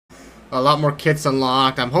A lot more kits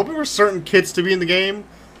unlocked. I'm hoping for certain kits to be in the game.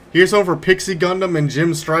 Here's one for Pixie Gundam and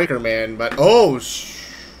Jim Striker, man. But, oh,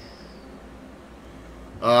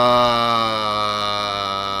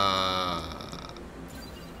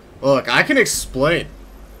 look, I can explain.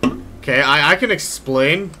 Okay, I can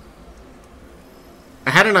explain. I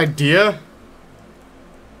had an idea.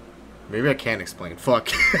 Maybe I can't explain. Fuck.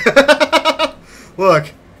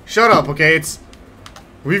 Look, shut up, okay?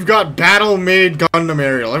 We've got battle-made Gundam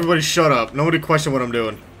Aerial. Everybody shut up. Nobody question what I'm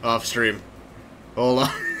doing off stream. Hold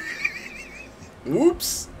on.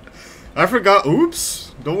 Oops. I forgot.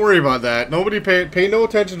 Oops. Don't worry about that. Nobody pay no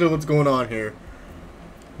attention to what's going on here.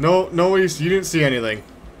 No, you didn't see anything.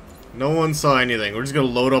 No one saw anything. We're just gonna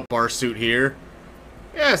load up our suit here.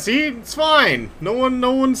 Yeah, see? It's fine. No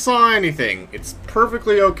one saw anything. It's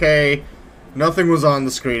perfectly okay. Nothing was on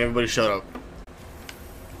the screen. Everybody shut up.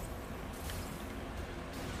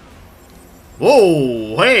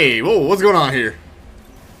 Whoa, hey, whoa, what's going on here?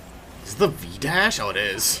 Is it the V-dash? Oh, it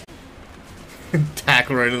is.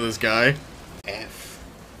 Tackle right into this guy. F.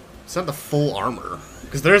 It's not the full armor.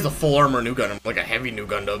 Because there's the full armor new Gundam, like a heavy new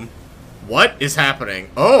Gundam. What is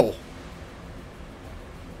happening? Oh.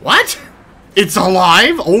 What? It's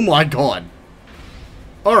alive? Oh my god.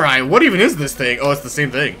 Alright, what even is this thing? Oh, it's the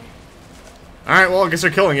same thing. Alright, well, I guess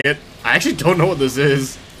they're killing it. I actually don't know what this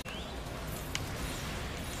is.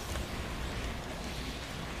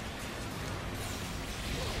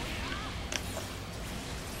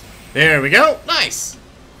 There we go. Nice.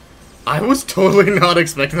 I was totally not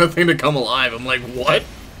expecting that thing to come alive. I'm like, what?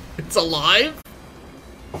 It's alive?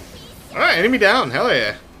 Alright, enemy down. Hell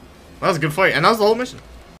yeah. That was a good fight. And that was the whole mission.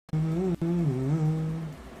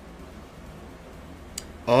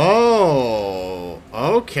 Oh.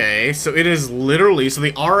 Okay. So it is literally... So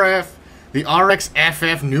the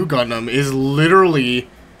RXFF new Gundam is literally...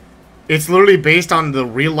 It's literally based on the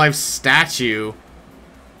real-life statue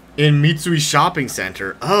in Mitsui Shopping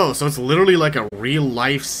Center. Oh, so it's literally like a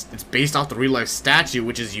real-life... It's based off the real-life statue,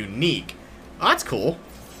 which is unique. Oh, that's cool.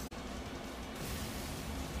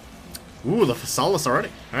 Ooh, the Phasalis already.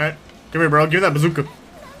 Alright. Come here, bro. Give me that bazooka.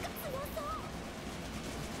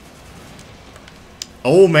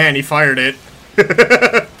 Oh, man. He fired it.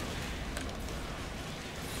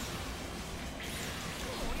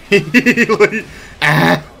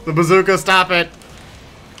 Ah, the bazooka. Stop it.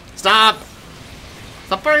 Stop.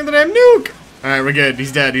 Stop firing the damn nuke. Alright, we're good.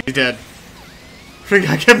 He's dead. He's dead.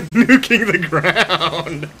 I kept nuking the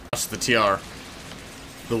ground. That's the TR.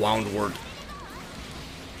 The wound word.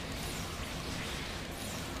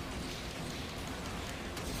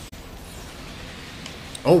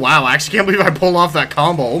 Oh wow, I actually can't believe I pulled off that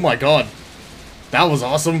combo. Oh my god. That was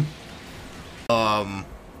awesome. Oh,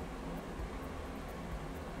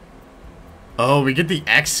 we get the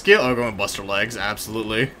X skill. Oh, we're going Buster Legs,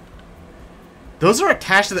 absolutely. Those are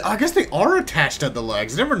attached to the... I guess they are attached to the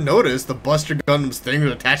legs. I never noticed the Buster Gundam's thing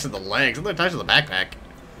was attached to the legs. They're attached to the backpack.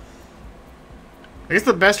 I guess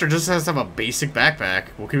the Buster just has to have a basic backpack.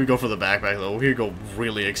 Well, can we go for the backpack, though? We can go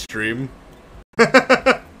really extreme.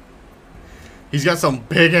 He's got some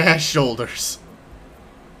big-ass shoulders.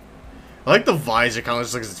 I like the visor, kind of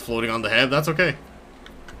just like it's floating on the head. That's okay.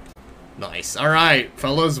 Nice. Alright,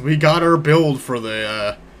 fellas. We got our build for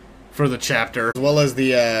the chapter. As well as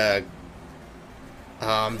the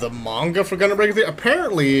manga for Gundam Breaker 3.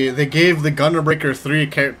 Apparently, they gave the Gundam Breaker 3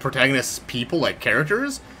 protagonists people, like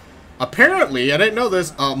characters. Apparently, I didn't know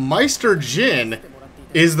this, Meister Jin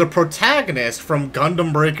is the protagonist from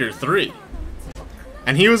Gundam Breaker 3.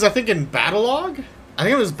 And he was, I think, in Battlelog? I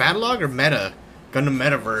think it was Battlelog or Meta. Gundam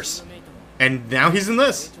Metaverse. And now he's in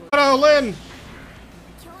this. Hello, Lin!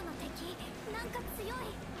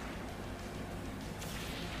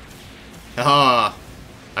 Haha.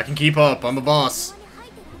 I can keep up. I'm a boss.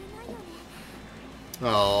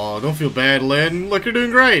 Oh, don't feel bad, Lin. Look, you're doing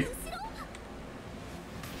great.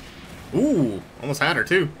 Ooh, almost had her,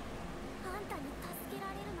 too.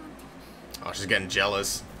 Oh, she's getting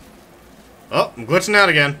jealous. Oh, I'm glitching out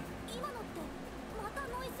again.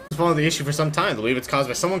 It's following the issue for some time. I believe it's caused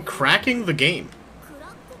by someone cracking the game.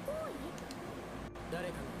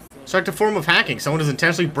 It's like a form of hacking. Someone is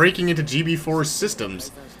intentionally breaking into GB4's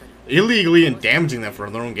systems, illegally and damaging them for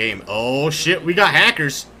their own game. Oh shit, we got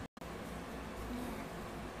hackers.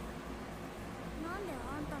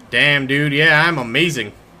 Damn, dude. Yeah, I'm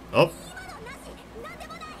amazing. Oh.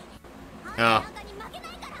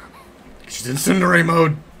 She's in Cinderay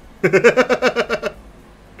mode.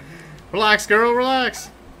 Relax, girl, relax.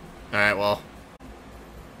 Alright, well.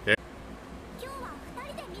 There.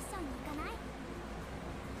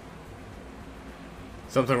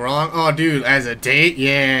 Something wrong? Oh, dude, as a date?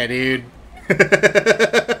 Yeah, dude.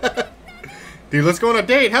 Dude, let's go on a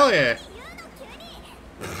date. Hell yeah.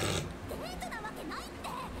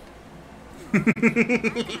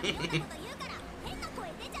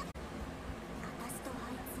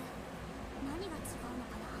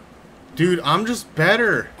 Dude, I'm just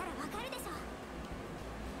better.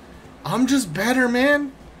 I'm just better,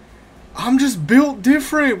 man. I'm just built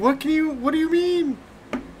different. What do you mean?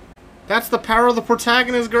 That's the power of the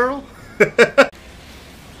protagonist, girl.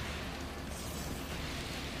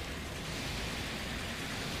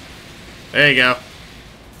 There you go.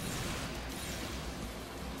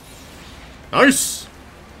 Nice.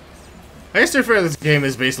 I guess to be fair, this game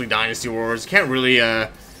is basically Dynasty Wars. You can't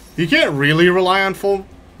really rely on full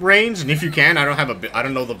range, and if you can, I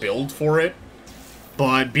don't know the build for it.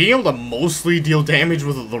 But being able to mostly deal damage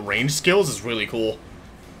with the range skills is really cool.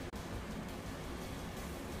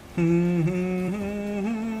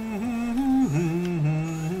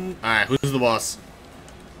 Alright, who's the boss?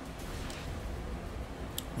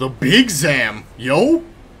 The Big Zam, yo!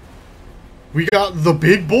 We got the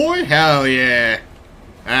big boy? Hell yeah.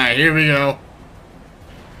 Alright, here we go.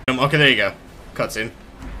 Okay, there you go. Cutscene.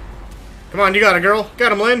 Come on, you got it, girl.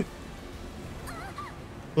 Got him, Lynn.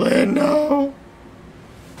 Lynn, no!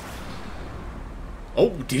 Oh,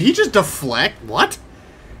 did he just deflect? What?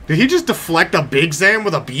 Did he just deflect a Big Zam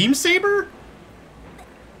with a beam saber?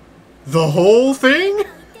 The whole thing?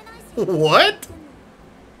 What?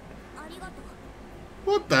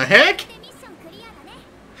 What the heck?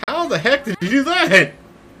 How the heck did you do that?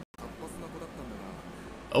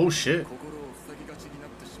 Oh shit.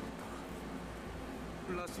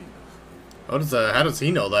 How does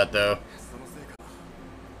he know that though?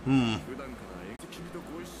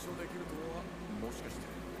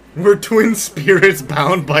 We're twin spirits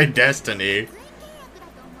bound by destiny.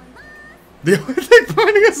 The only thing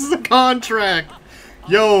binding us is a contract.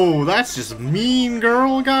 Yo, that's just mean,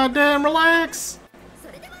 girl. Goddamn, relax.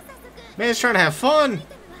 Man's trying to have fun.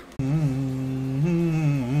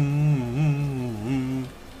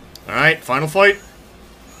 Alright, final fight.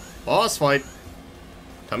 Boss fight.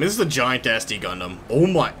 Tell me this is a giant SD Gundam. Oh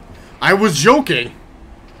my. I was joking.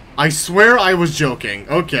 I swear I was joking.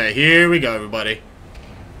 Okay, here we go, everybody.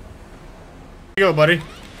 Here you go, buddy.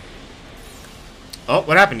 Oh,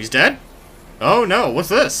 what happened? He's dead? Oh no, what's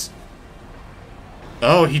this?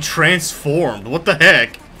 Oh, he transformed. What the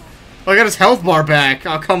heck? Oh, I got his health bar back.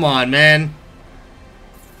 Oh, come on, man.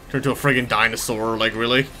 Turned to a friggin' dinosaur, like,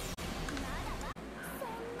 really?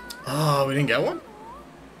 Oh, we didn't get one?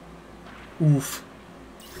 Oof.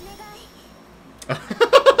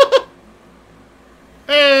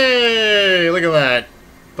 Hey, look at that.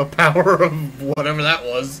 The power of whatever that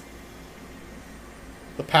was.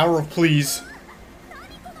 The power of please.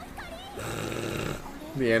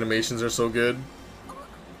 The animations are so good.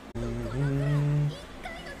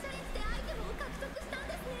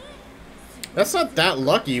 That's not that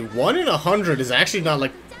lucky. 1 in 100 is actually not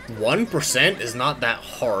like 1% is not that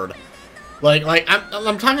hard. Like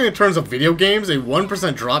I'm talking in terms of video games. A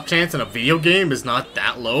 1% drop chance in a video game is not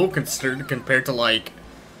that low compared to like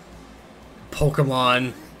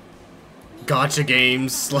Pokemon, gacha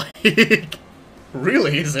games. Like,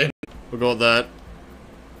 really isn't. We'll go with that.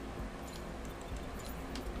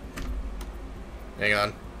 Hang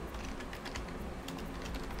on.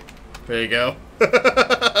 There you go.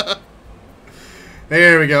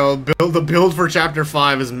 There we go. The build for Chapter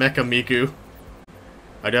 5 is Mecha Miku.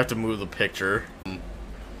 I'd have to move the picture.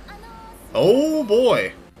 Oh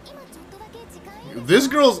boy. This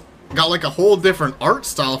girl's got like a whole different art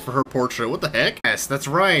style for her portrait. What the heck? Yes, that's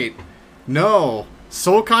right. No.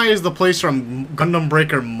 Sokai is the place from Gundam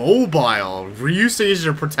Breaker Mobile. Ryusei is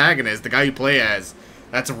your protagonist, the guy you play as.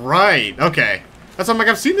 That's right. Okay. That's I'm like,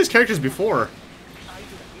 I've seen these characters before.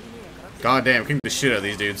 God damn, kicking the shit out of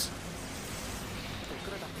these dudes.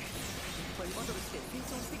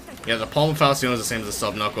 Yeah, the Palm Falcion is the same as the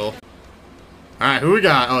Sub Knuckle. Alright, who we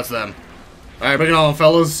got? Oh, it's them. Alright, bring it on,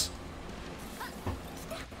 fellas.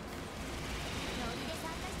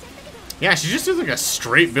 Yeah, she just did like a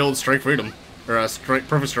straight build Strike Freedom. Or a strike,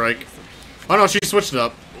 Perfect Strike. Oh no, she switched it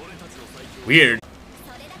up. Weird.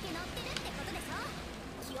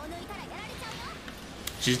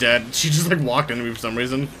 She's dead. She just like walked into me for some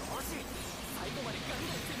reason.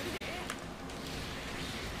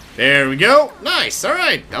 There we go. Nice. All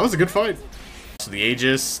right. That was a good fight. So the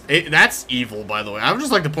Aegis. That's evil, by the way. I would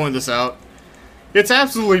just like to point this out. It's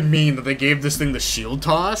absolutely mean that they gave this thing the shield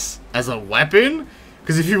toss as a weapon.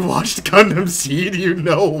 Because if you watched Gundam Seed, you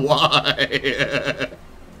know why.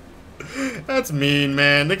 That's mean,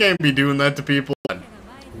 man. They can't be doing that to people.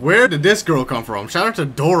 Where did this girl come from? Shout out to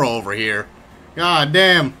Dora over here. God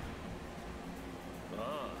damn.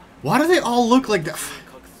 Why do they all look like that?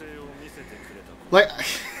 Like,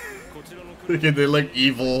 look at they look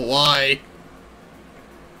evil. Why?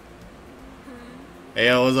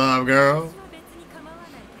 Hey, what's up, girl?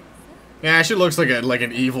 Yeah, she looks like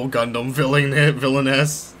an evil Gundam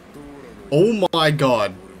villainess. Oh my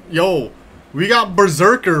god, yo, we got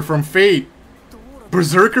Berserker from Fate.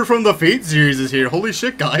 Berserker from the Fate series is here. Holy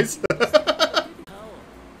shit, guys.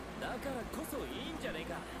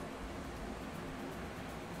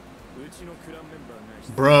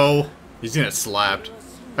 Bro, he's gonna get slapped.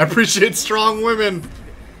 I appreciate strong women.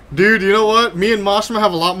 Dude, you know what? Me and Mashima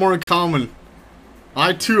have a lot more in common.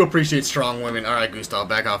 I too appreciate strong women. Alright, Gustav,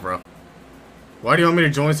 back off, bro. Why do you want me to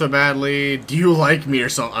join so badly? Do you like me or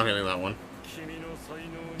something? I'm getting that one.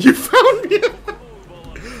 You found me out!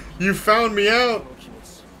 You found me out!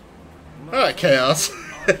 Alright, Chaos.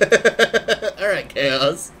 Alright,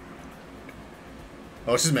 Chaos.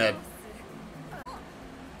 Oh, she's mad.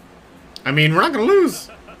 I mean, we're not gonna lose.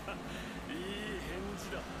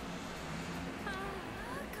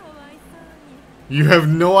 You have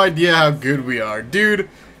no idea how good we are. Dude,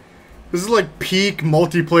 this is like peak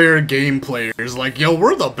multiplayer game players. Like, yo,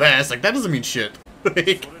 we're the best. Like, that doesn't mean shit.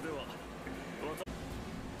 Like,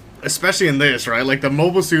 especially in this, right? Like, the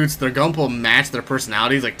mobile suits, their Gunpla match their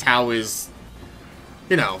personalities. Like, Tao is,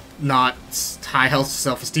 you know, not high health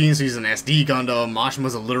self-esteem, so he's an SD Gundam.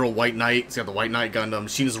 Mashima's a literal White Knight. He's got the White Knight Gundam.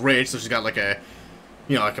 Sheena's rich, so she's got like a,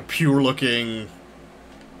 you know, like a pure-looking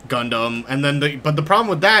Gundam. And then but the problem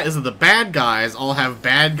with that is that the bad guys all have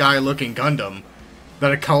bad guy-looking Gundam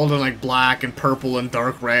that are colored in like black and purple and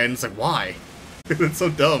dark red. And it's like, why? It's so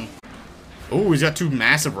dumb. Oh, he's got two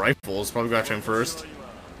massive rifles. Probably got him first.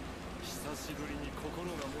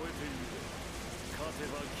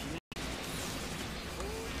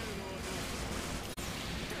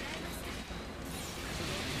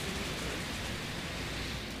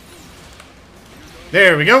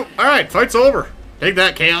 There we go. Alright, fight's over. Take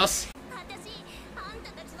that, Chaos.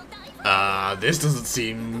 This doesn't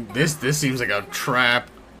seem... This seems like a trap.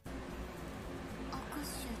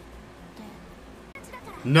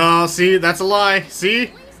 No, see? That's a lie.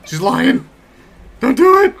 See? She's lying. Don't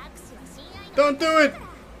do it! Don't do it!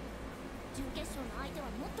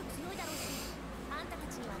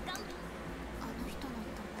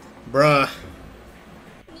 Bruh.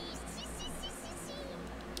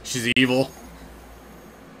 She's evil.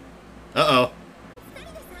 Uh-oh.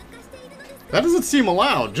 That doesn't seem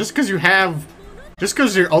allowed. Just because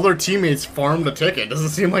your other teammates farmed the ticket doesn't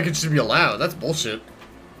seem like it should be allowed. That's bullshit.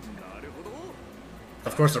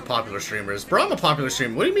 Of course they're popular streamers. Bro, I'm a popular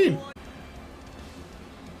streamer. What do you mean?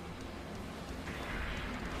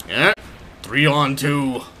 Yeah.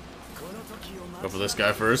 3-on-2. Go for this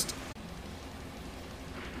guy first.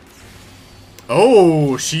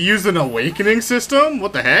 Oh, she used an awakening system?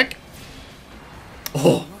 What the heck?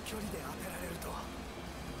 Oh.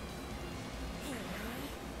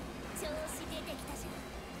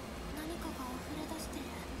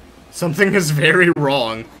 Something is very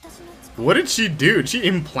wrong. What did she do? Did she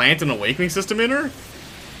implant an awakening system in her?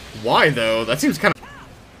 Why, though? That seems kind of...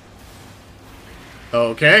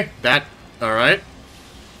 Okay, that... Alright.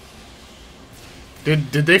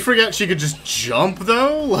 Did they forget she could just jump,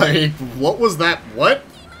 though? Like, what was that? What?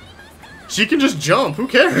 She can just jump. Who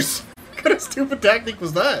cares? What kind of stupid tactic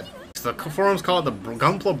was that? The forums call it the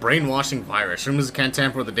Gunpla brainwashing virus. Rumors can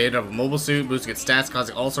tamper with the data of a mobile suit, boosting its stats,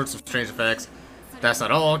 causing all sorts of strange effects. That's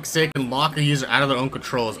not all. They can lock a user out of their own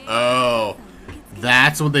controls. Oh,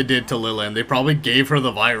 that's what they did to Lillian. They probably gave her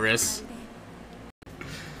the virus.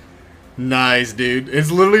 Nice, dude.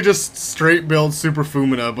 It's literally just straight build Super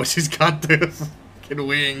Fumina, but she's got the fucking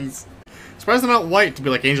wings. Surprised they're not white to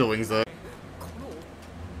be like angel wings, though.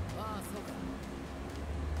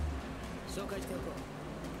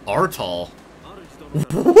 Artal.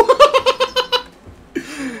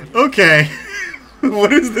 Okay.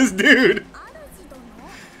 What is this dude?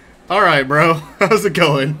 Alright, bro. How's it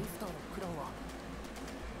going?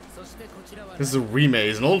 This is a Rime.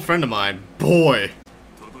 He's an old friend of mine. Boy.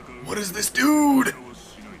 What is this dude?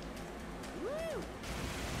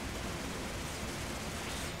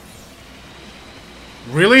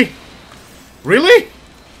 Really? Really?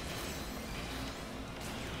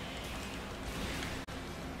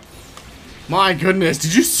 My goodness,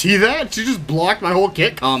 did you see that? She just blocked my whole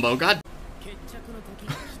kit combo. God.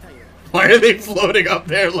 Why are they floating up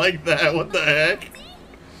there like that? What the heck?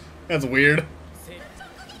 That's weird.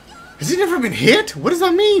 Has he never been hit? What does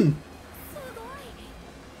that mean?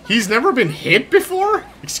 He's never been hit before?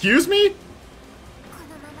 Excuse me?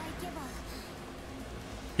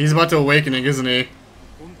 He's about to awakening, isn't he?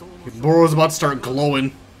 Boro's about to start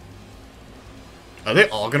glowing. Are they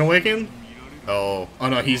all gonna awaken? Oh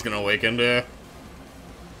no, he's gonna awaken.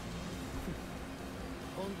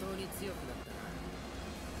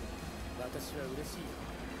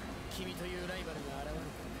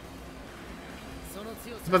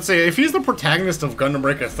 Let's say if he's the protagonist of Gundam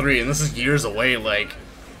Breaker 3 and this is years away, like,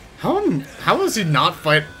 how does he not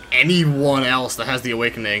fight anyone else that has the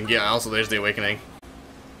awakening? Yeah, also there's the awakening.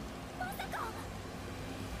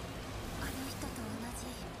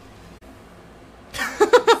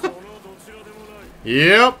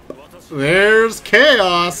 Yep, there's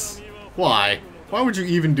chaos. Why? Why would you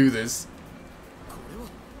even do this?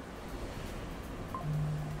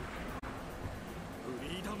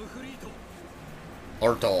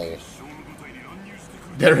 Artol.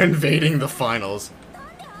 They're invading the finals.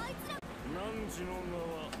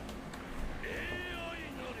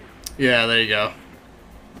 Yeah, there you go.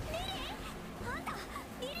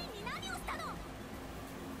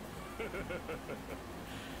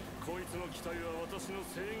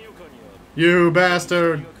 You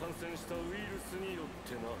bastard!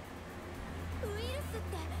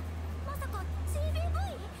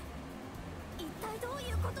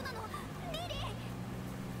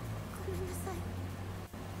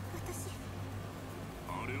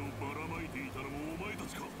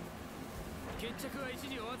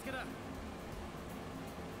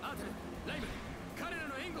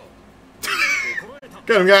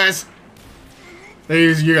 Get him, guys!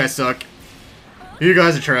 You guys suck. You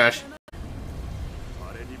guys are trash.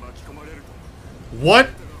 What?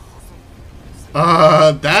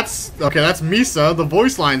 That's... Okay, that's Misa. The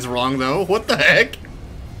voice line's wrong, though. What the heck?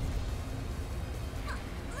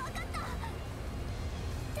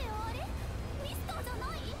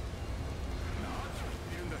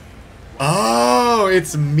 Oh,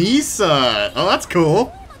 it's Misa. Oh, that's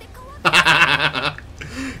cool.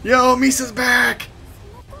 Yo, Misa's back.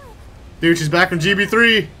 Dude, she's back from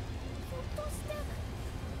GB3.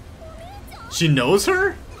 She knows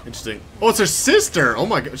her? Interesting. Oh, it's her sister. Oh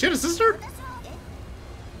my god. She had a sister?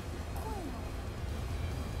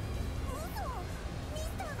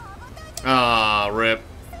 Ah, rip.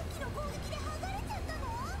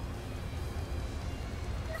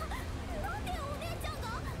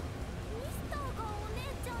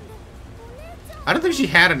 I don't think she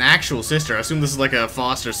had an actual sister. I assume this is like a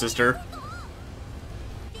foster sister.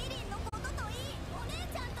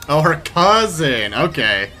 Oh, her cousin.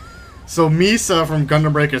 Okay. So Misa from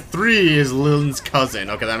Gundam Breaker 3 is Lil's cousin.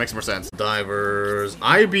 Okay, that makes more sense. Divers.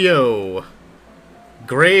 IBO.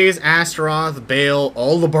 Grays, Astaroth, Bale,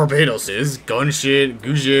 all the Barbadoses. Gunshit,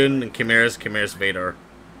 Gujin, and Chimeras Vader.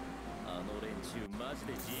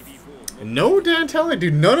 No Dantele,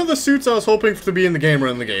 dude. None of the suits I was hoping to be in the game are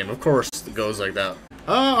in the game. Of course, it goes like that.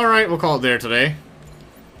 Alright, we'll call it there today.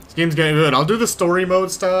 This game's getting good. I'll do the story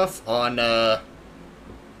mode stuff on,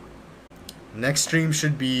 next stream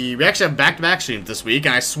should be... We actually have back-to-back streams this week,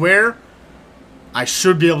 and I swear I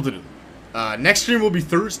should be able to do it. Next stream will be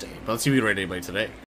Thursday, but let's see if we can rate anybody today.